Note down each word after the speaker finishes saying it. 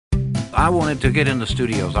I wanted to get in the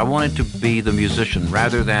studios. I wanted to be the musician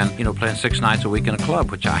rather than, playing 6 nights a week in a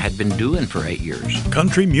club, which I had been doing for 8 years.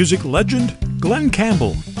 Country music legend Glen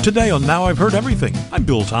Campbell. Today on Now I've Heard Everything, I'm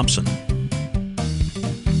Bill Thompson.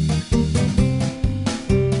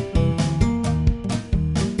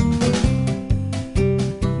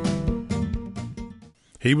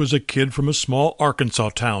 He was a kid from a small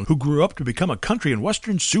Arkansas town who grew up to become a country and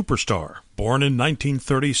western superstar. Born in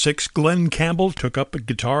 1936, Glen Campbell took up a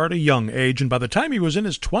guitar at a young age, and by the time he was in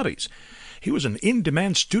his 20s, he was an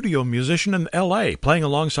in-demand studio musician in L.A., playing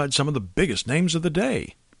alongside some of the biggest names of the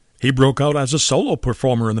day. He broke out as a solo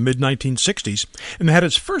performer in the mid-1960s and had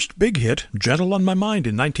his first big hit, Gentle on My Mind,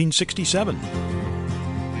 in 1967.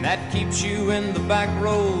 That keeps you in the back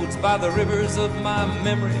roads by the rivers of my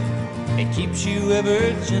memory. It keeps you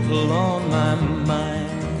ever gentle on my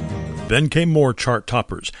mind. Then came more chart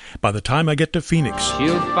toppers. By the Time I Get to Phoenix.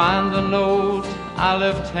 She'll find the note I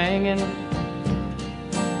left hanging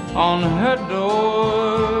on her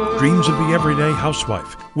door. Dreams of the Everyday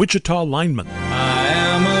Housewife. Wichita Lineman. I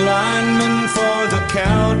am a lineman for the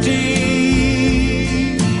county.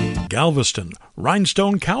 Galveston,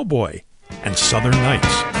 Rhinestone Cowboy, and Southern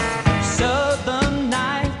Nights. Southern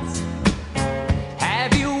Nights.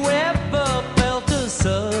 Have you ever felt a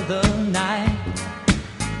southern night?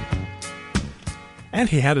 And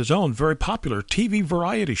he had his own very popular TV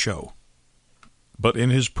variety show. But in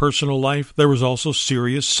his personal life, there was also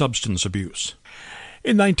serious substance abuse.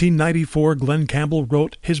 In 1994, Glen Campbell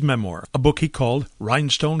wrote his memoir, a book he called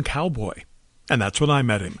Rhinestone Cowboy. And that's when I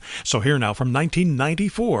met him. So here now, from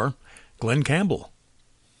 1994, Glen Campbell.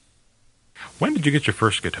 When did you get your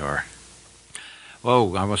first guitar?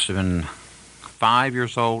 Oh, I must have been 5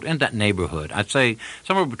 years old, in that neighborhood. I'd say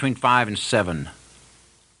somewhere between 5 and 7.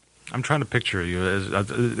 I'm trying to picture you. Is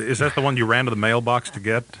that the one you ran to the mailbox to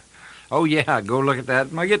get? Oh, yeah, go look at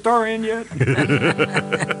that. My guitar in yet?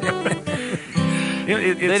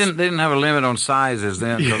 They didn't have a limit on sizes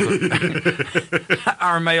then.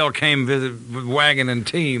 Our mail came with wagon and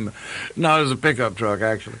team. No, it was a pickup truck,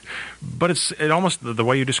 actually. But it almost, the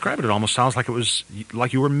way you describe it, it almost sounds like it was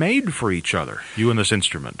like you were made for each other, you and this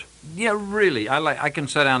instrument. Yeah, really. I can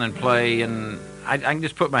sit down and play, and I can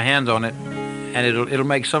just put my hands on it, and it'll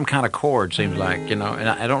make some kind of chord, seems like, And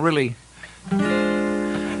I don't really.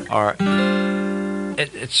 Or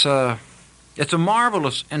it's a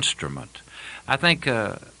marvelous instrument. I think,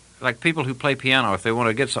 like people who play piano, if they want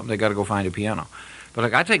to get something, they got to go find a piano. But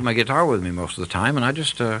like I take my guitar with me most of the time, and I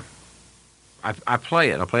just I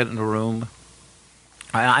play it. I play it in the room,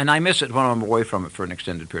 and I miss it when I'm away from it for an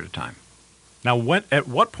extended period of time. Now, at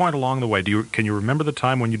what point along the way can you remember the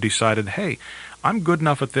time when you decided, hey, I'm good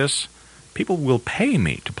enough at this, people will pay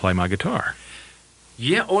me to play my guitar?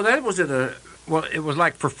 Yeah, that was well, it was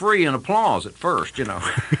like for free and applause at first,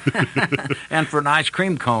 and for an ice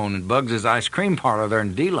cream cone and Bugs' ice cream parlor there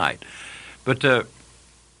in Delight. But,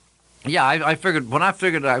 yeah, I figured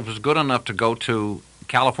I was good enough to go to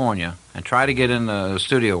California and try to get in the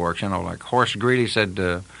studio works, like Horace Greeley said,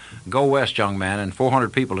 go west, young man, and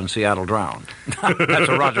 400 people in Seattle drowned. That's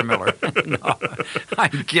a Roger Miller. No,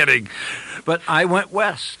 I'm kidding. But I went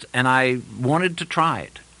west, and I wanted to try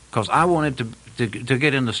it because I wanted to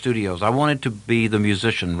get in the studios. I wanted to be the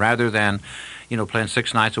musician rather than, playing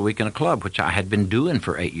 6 nights a week in a club, which I had been doing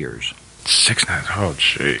for 8 years. 6 nights? Oh,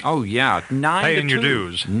 gee. Oh, yeah. 9 Paying to 2. your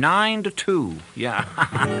dues. 9 to 2, yeah.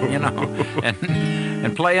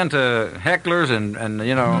 and playing to hecklers and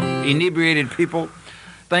inebriated people.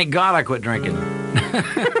 Thank God I quit drinking.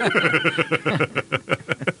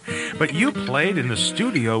 But you played in the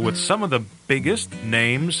studio with some of the biggest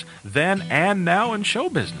names then and now in show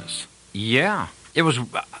business. Yeah. It was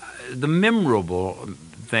the memorable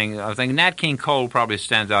thing. I think Nat King Cole probably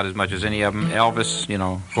stands out as much as any of them. Elvis,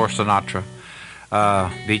 of course, Sinatra.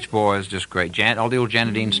 Beach Boys, just great. All the old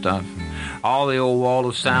Janet Dean stuff. All the old Wall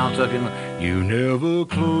of Sound stuff. You never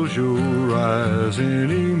close your eyes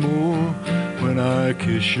anymore when I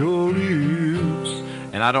kiss your lips.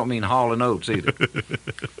 And I don't mean Hall & Oates either.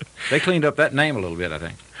 They cleaned up that name a little bit, I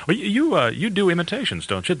think. Well, you do imitations,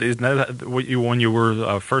 don't you? Isn't that what when you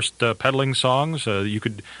were first peddling songs?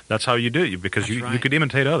 That's how you do it, because you could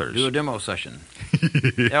imitate others. Do a demo session.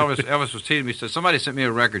 Elvis was teasing me. He said, somebody sent me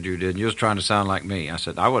a record you did, and you was trying to sound like me. I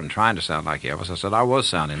said, I wasn't trying to sound like Elvis. I said, I was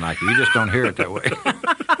sounding like you. You just don't hear it that way.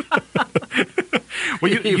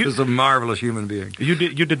 Well, he was a marvelous human being. You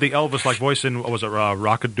did the Elvis-like voice in, what was it,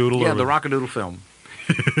 Rock-a-Doodle? Yeah, the Rock-a-Doodle film.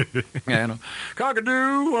 Yeah,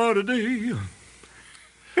 cock-a-doo, what-a-dee.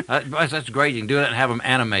 That's great. You can do that and have them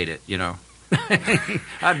animate it,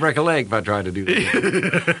 I'd break a leg if I tried to do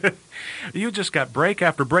that. You just got break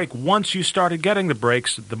after break. Once you started getting the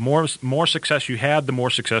breaks, the more success you had, the more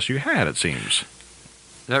success you had, it seems.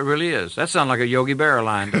 That really is. That sounds like a Yogi Berra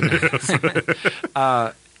line, doesn't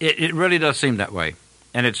it? It really does seem that way.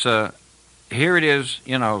 And it's, here it is,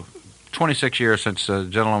 26 years since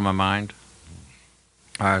Gentle on My Mind.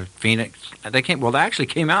 Phoenix. They actually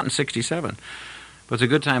came out in 67. But it's a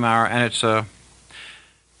Good Time Hour, and it's,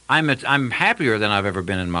 I'm happier than I've ever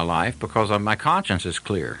been in my life because my conscience is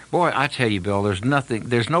clear. Boy, I tell you, Bill,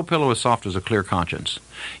 there's no pillow as soft as a clear conscience.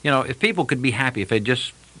 If people could be happy if they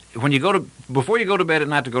just, before you go to bed at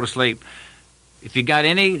night to go to sleep, if you got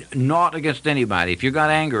any naught against anybody, if you got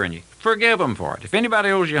anger in you, forgive them for it. If anybody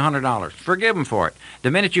owes you $100, forgive them for it.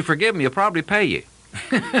 The minute you forgive them, you'll probably pay you.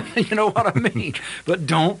 You know what I mean? But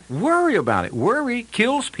don't worry about it. Worry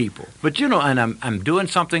kills people. But and I'm doing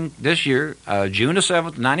something this year, June the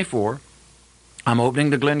 7th, 94. I'm opening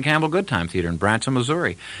the Glenn Campbell Good Time Theater in Branson,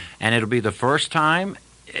 Missouri, and it'll be the first time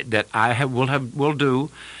that I will do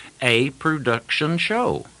a production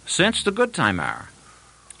show since the Good Time Hour.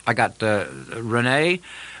 I got Renee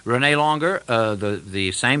Longer,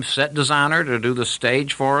 the same set designer, to do the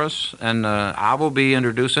stage for us, and I will be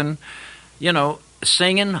introducing,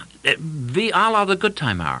 singing a la the Good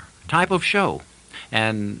Time Hour type of show.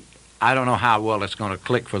 And I don't know how well it's going to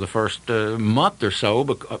click for the first month or so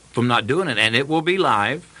from not doing it, and it will be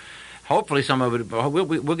live. Hopefully some of it,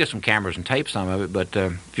 we'll get some cameras and tape some of it, but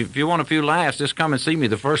if you want a few laughs, just come and see me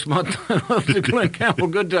the first month of the Glenn Campbell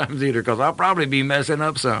Good Time Theater, because I'll probably be messing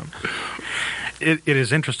up some. It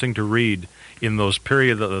is interesting to read in those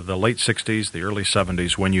periods, the late 60s, the early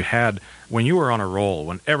 70s, when you were on a roll,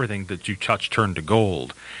 when everything that you touched turned to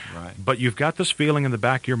gold. Right. But you've got this feeling in the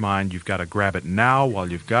back of your mind, you've got to grab it now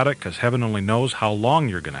while you've got it, because heaven only knows how long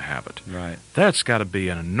you're going to have it. Right. That's got to be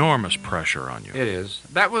an enormous pressure on you. It is.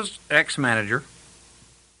 That was ex-manager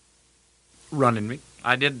running me.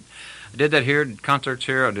 I did that here, did concerts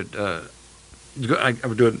here. I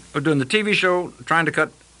was doing the TV show, trying to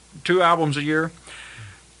cut 2 albums a year.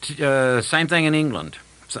 Same thing in England.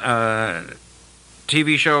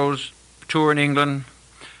 TV shows, tour in England,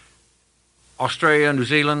 Australia, New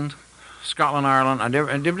Zealand, Scotland, Ireland. I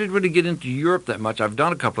didn't really get into Europe that much. I've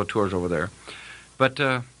done a couple of tours over there. But,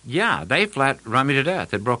 they flat run me to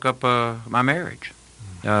death. It broke up my marriage.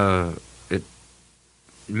 It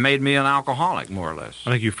made me an alcoholic, more or less.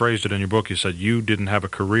 I think you phrased it in your book. You said you didn't have a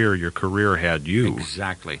career, your career had you.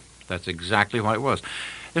 Exactly. That's exactly what it was.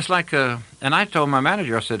 It's like, and I told my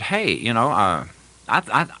manager, I said, hey, I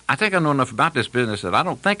think I know enough about this business that I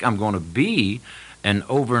don't think I'm going to be an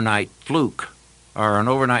overnight fluke or an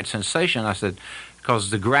overnight sensation. I said,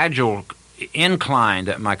 because the gradual incline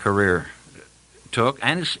that my career took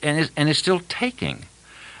and is still taking.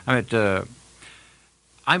 I mean,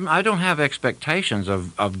 I don't have expectations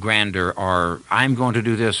of grandeur or I'm going to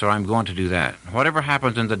do this or I'm going to do that. Whatever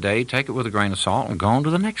happens in the day, take it with a grain of salt and go on to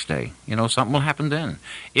the next day. Something will happen then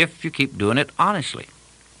if you keep doing it honestly.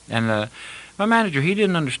 And my manager, he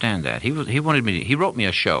didn't understand that. He wrote me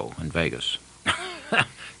a show in Vegas. It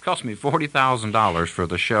cost me $40,000 for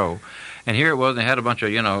the show. And here it was, they had a bunch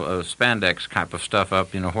of, spandex type of stuff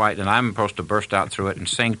up, white, and I'm supposed to burst out through it and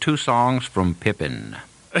sing 2 songs from Pippin.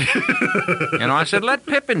 I said, let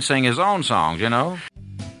Pippin sing his own songs,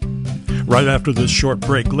 Right after this short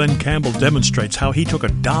break, Glenn Campbell demonstrates how he took a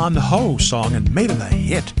Don Ho song and made it a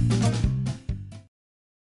hit.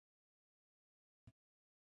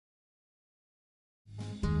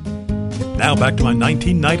 Now back to my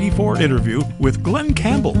 1994 interview with Glenn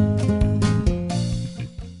Campbell.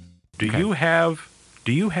 Do you have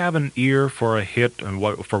an ear for a hit, and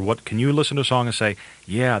what can you listen to a song and say,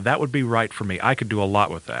 yeah, that would be right for me. I could do a lot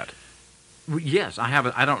with that. Yes, I have.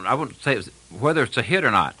 I wouldn't say whether it's a hit or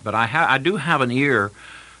not, but I do have an ear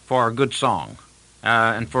for a good song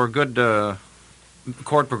and for a good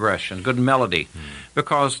chord progression, good melody,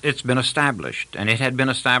 because it's been established, and it had been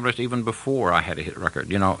established even before I had a hit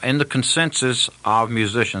record. In the consensus of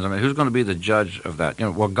musicians, I mean, who's going to be the judge of that?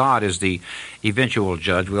 Well, God is the eventual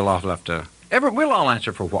judge. We'll all have to. We'll all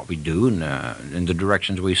answer for what we do and in the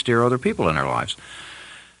directions we steer other people in our lives.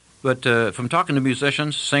 But from talking to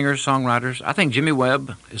musicians, singers, songwriters, I think Jimmy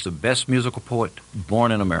Webb is the best musical poet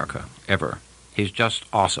born in America ever. He's just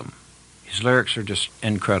awesome. His lyrics are just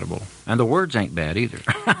incredible, and the words ain't bad either.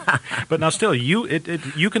 But now, still,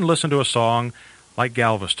 you can listen to a song like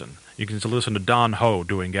Galveston. You can listen to Don Ho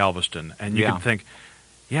doing Galveston, and you can think,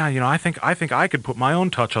 yeah, I think I could put my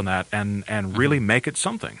own touch on that and really make it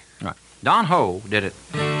something. Right. Don Ho did it.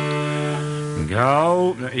 He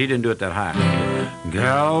didn't do it that high.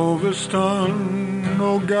 Galveston,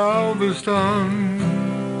 oh Galveston,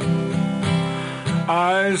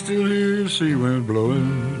 I still hear sea wind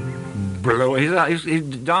blowing.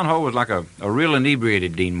 Don Ho was like a real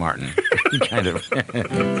inebriated Dean Martin, kind of,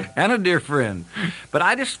 and a dear friend. But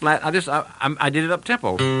I did it up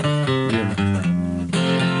tempo.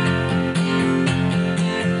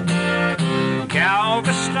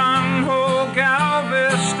 Galveston, oh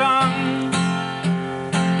Galveston,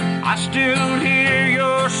 I still hear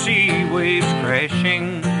your sea waves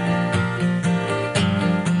crashing,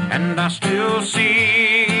 and I still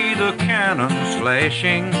see the cannons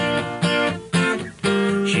flashing.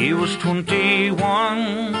 She was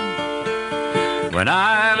 21 when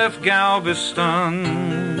I left Galveston.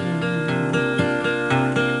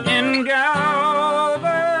 In Galveston.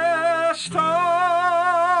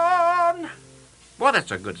 Well,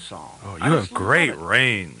 that's a good song. Oh, you have great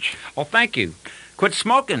range. Oh, thank you. Quit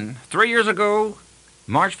smoking 3 years ago,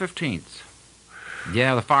 March 15th.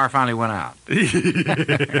 Yeah, the fire finally went out.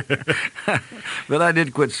 But I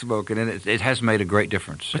did quit smoking, and it has made a great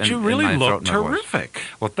difference. But you really look terrific.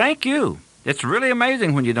 Well, thank you. It's really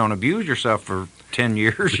amazing when you don't abuse yourself for 10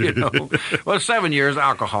 years, you know. Well, 7 years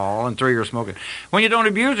alcohol and 3 years smoking. When you don't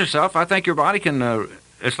abuse yourself, I think your body can,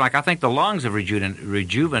 it's like I think the lungs have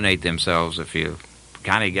rejuvenate themselves if you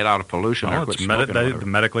kind of get out of pollution or quit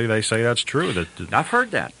smoking. Medically, they say that's true. I've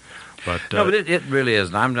heard that. But, but it really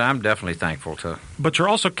is. I'm definitely thankful to. But you're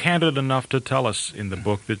also candid enough to tell us in the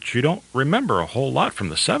book that you don't remember a whole lot from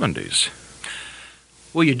the 70s.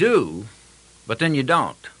 Well, you do, but then you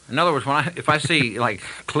don't. In other words, if I see like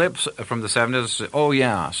clips from the 70s, oh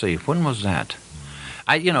yeah, see, when was that?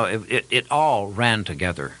 It all ran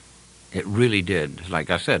together. It really did. Like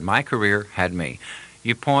I said, my career had me.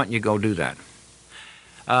 You point, you go do that.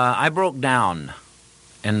 I broke down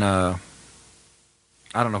in.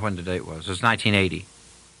 I don't know when the date was. It was 1980,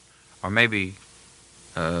 or maybe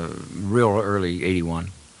real early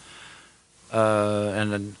 81.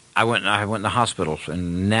 And then I went in the hospital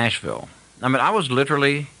in Nashville. I mean, I was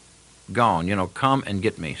literally gone. You know, come and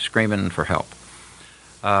get me, screaming for help.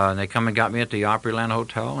 And they come and got me at the Opryland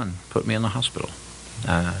Hotel and put me in the hospital.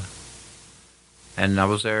 And I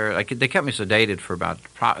was there. They kept me sedated for about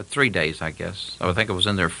 3 days, I guess. I think I was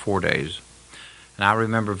in there 4 days. And I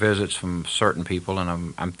remember visits from certain people,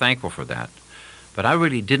 and I'm thankful for that. But I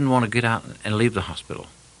really didn't want to get out and leave the hospital.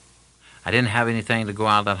 I didn't have anything to go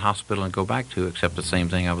out of that hospital and go back to except the same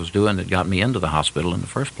thing I was doing that got me into the hospital in the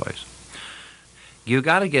first place. You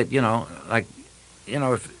got to get,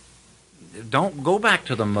 don't go back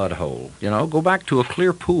to the mud hole. Go back to a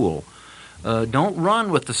clear pool. Don't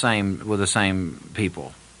run with the same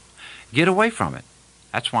people. Get away from it.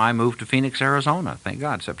 That's why I moved to Phoenix, Arizona. Thank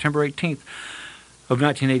God, September 18th. Of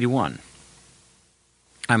 1981,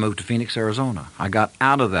 I moved to Phoenix, Arizona. I got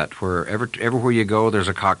out of that. Everywhere you go, there's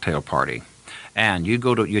a cocktail party, and you'd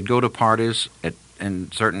go to parties in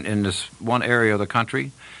this one area of the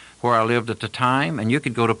country where I lived at the time, and you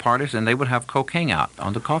could go to parties, and they would have cocaine out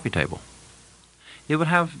on the coffee table. They would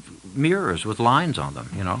have mirrors with lines on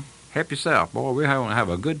them. Help yourself, boy. We're going to have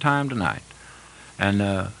a good time tonight, and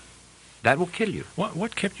that will kill you.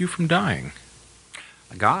 What kept you from dying?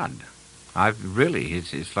 God.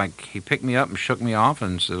 It's like he picked me up and shook me off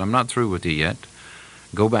and said, I'm not through with you yet.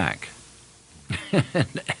 Go back.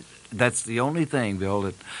 That's the only thing,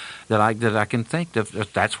 Bill, that I can think of.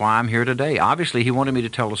 That's why I'm here today. Obviously, he wanted me to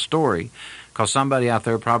tell a story because somebody out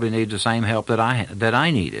there probably needs the same help that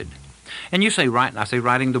I needed. And you say writing. I say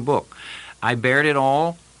writing the book. I bared it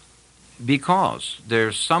all because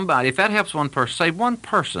there's somebody, if that helps one person, say one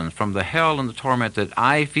person from the hell and the torment that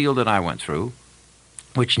I feel that I went through,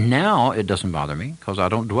 which now it doesn't bother me because I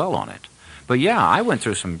don't dwell on it. But yeah, I went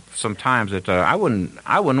through some times that I wouldn't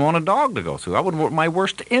want a dog to go through. I wouldn't want my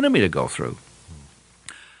worst enemy to go through.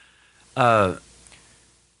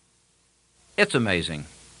 It's amazing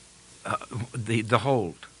the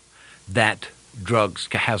hold that drugs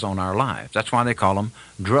has on our lives. That's why they call them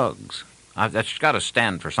drugs. That's got to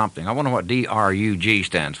stand for something. I wonder what DRUG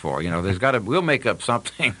stands for. We'll make up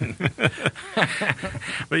something.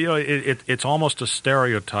 But it's almost a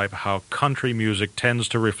stereotype how country music tends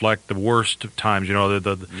to reflect the worst of times.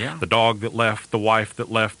 The dog that left, the wife that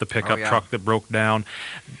left, the pickup truck that broke down.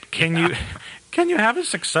 Can you have a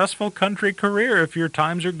successful country career if your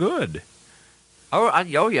times are good? Oh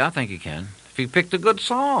yeah, I think you can if you pick the good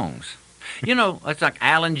songs. It's like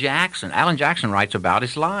Alan Jackson. Alan Jackson writes about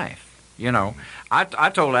his life.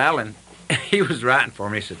 I told Alan, he was writing for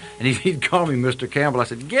me, he said, and he'd call me Mr. Campbell. I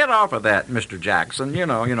said, get off of that, Mr. Jackson,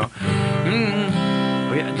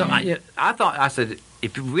 I said,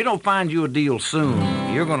 if we don't find you a deal soon,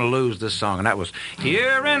 you're going to lose this song. And that was,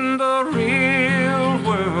 here in the real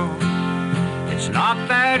world, it's not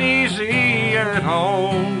that easy at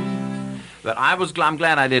all. But I'm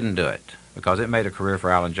glad I didn't do it, because it made a career for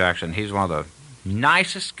Alan Jackson. He's one of the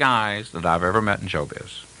nicest guys that I've ever met in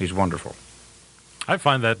showbiz. He's wonderful. I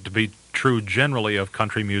find that to be true generally of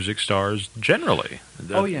country music stars generally.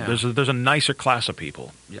 Oh, yeah. There's a nicer class of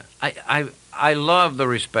people. Yeah. I love the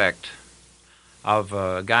respect of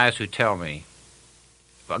guys who tell me,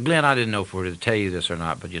 well, Glenn, I didn't know if we were to tell you this or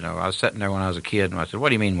not, but, I was sitting there when I was a kid, and I said, what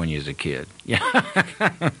do you mean when you was a kid? Yeah.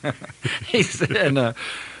 He said,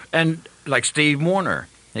 and like Steve Wariner,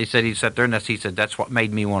 he sat there, and he said, that's what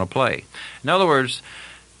made me want to play. In other words,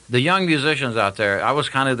 the young musicians out there, I was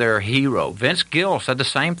kind of their hero. Vince Gill said the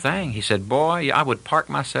same thing. He said, boy, I would park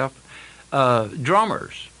myself,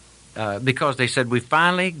 drummers, because they said, we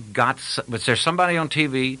finally but there's somebody on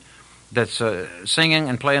TV that's singing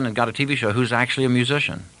and playing and got a TV show who's actually a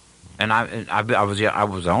musician. And I was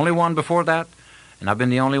the only one before that, and I've been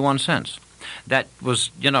the only one since. That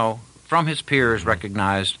was, from his peers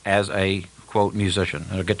recognized as a, quote, musician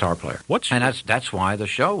and a guitar player. That's why the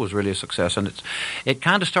show was really a success. And it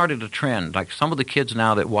kind of started a trend. Like some of the kids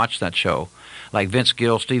now that watch that show, like Vince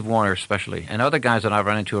Gill, Steve Wariner especially, and other guys that I've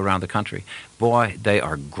run into around the country, boy, they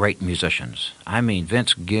are great musicians. I mean,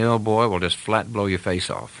 Vince Gill, boy, will just flat blow your face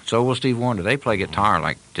off. So will Steve Wariner. They play guitar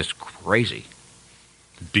like just crazy.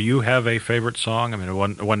 Do you have a favorite song? I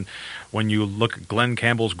mean, when you look at Glen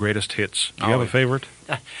Campbell's greatest hits, do you have a favorite?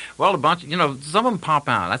 Well, a bunch. Some of them pop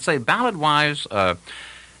out. I'd say ballad-wise,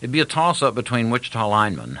 it'd be a toss-up between Wichita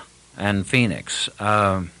Lineman and Phoenix.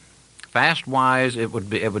 Fast-wise, it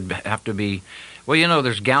would have to be. Well,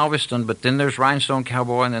 there's Galveston, but then there's Rhinestone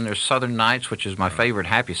Cowboy, and then there's Southern Nights, which is my favorite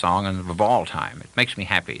happy song of all time. It makes me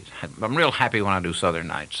happy. I'm real happy when I do Southern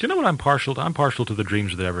Nights. Do you know what I'm partial to? I'm partial to the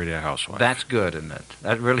Dreams of the Everyday Housewife. That's good, isn't it?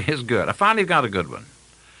 That really is good. I finally got a good one.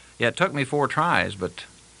 Yeah, it took me 4 tries, but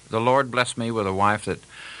the Lord blessed me with a wife that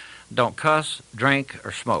don't cuss, drink,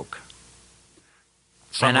 or smoke.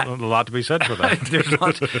 A lot to be said for that. There's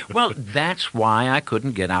lots. Well, that's why I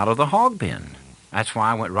couldn't get out of the hog bin. That's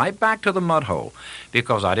why I went right back to the mud hole,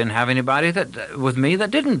 because I didn't have anybody with me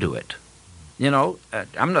that didn't do it.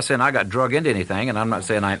 I'm not saying I got drug into anything, and I'm not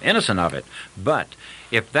saying I'm innocent of it. But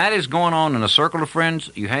if that is going on in a circle of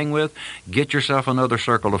friends you hang with, get yourself another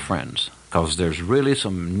circle of friends, because there's really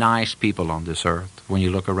some nice people on this earth when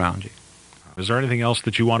you look around you. Is there anything else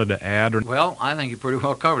that you wanted to add? Well, I think you pretty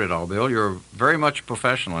well covered it all, Bill. You're very much a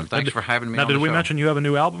professional, and thanks for having me on the show. Now, did we mention you have a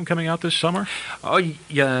new album coming out this summer? Oh,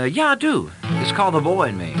 yeah, I do. It's called The Boy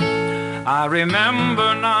in Me. I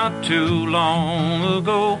remember not too long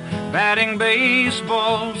ago batting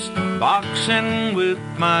baseballs, boxing with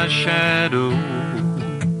my shadow,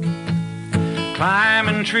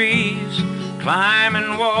 climbing trees,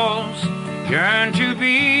 climbing walls, yearn to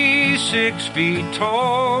be 6 feet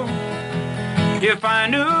tall. If I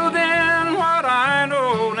knew then what I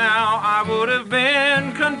know now, I would have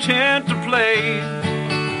been content to play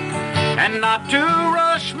and not to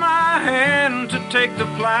rush my hand to take the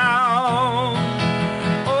plow.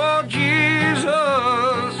 Oh,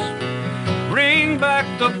 Jesus, bring back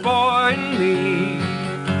the boy in me.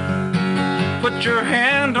 Put your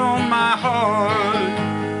hand on my heart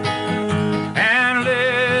and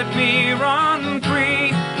let me run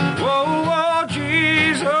free. Oh,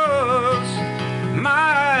 Jesus, my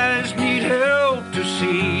eyes need help to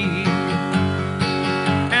see,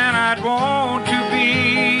 and I'd want to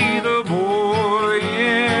be the boy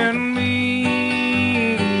in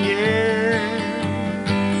me, yeah.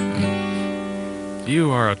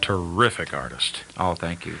 You are a terrific artist. Oh,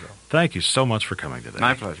 thank you. Thank you so much for coming today.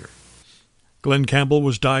 My pleasure. Glen Campbell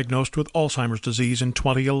was diagnosed with Alzheimer's disease in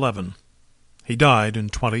 2011. He died in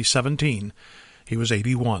 2017. He was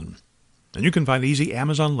 81. And you can find easy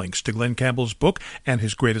Amazon links to Glen Campbell's book and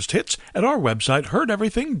his greatest hits at our website,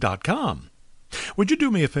 heardeverything.com. Would you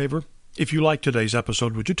do me a favor? If you like today's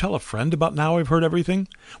episode, would you tell a friend about Now I've Heard Everything?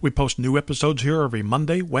 We post new episodes here every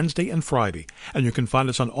Monday, Wednesday, and Friday, and you can find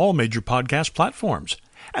us on all major podcast platforms.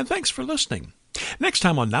 And thanks for listening. Next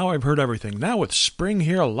time on Now I've Heard Everything, now with spring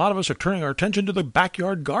here, a lot of us are turning our attention to the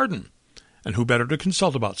backyard garden. And who better to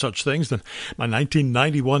consult about such things than my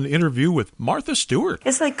 1991 interview with Martha Stewart?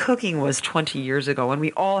 It's like cooking was 20 years ago, when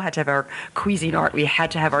we all had to have our Cuisinart, we had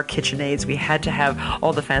to have our KitchenAids, we had to have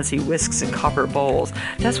all the fancy whisks and copper bowls.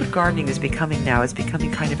 That's what gardening is becoming now. It's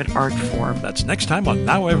becoming kind of an art form. That's next time on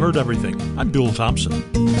Now I've Heard Everything. I'm Bill Thompson.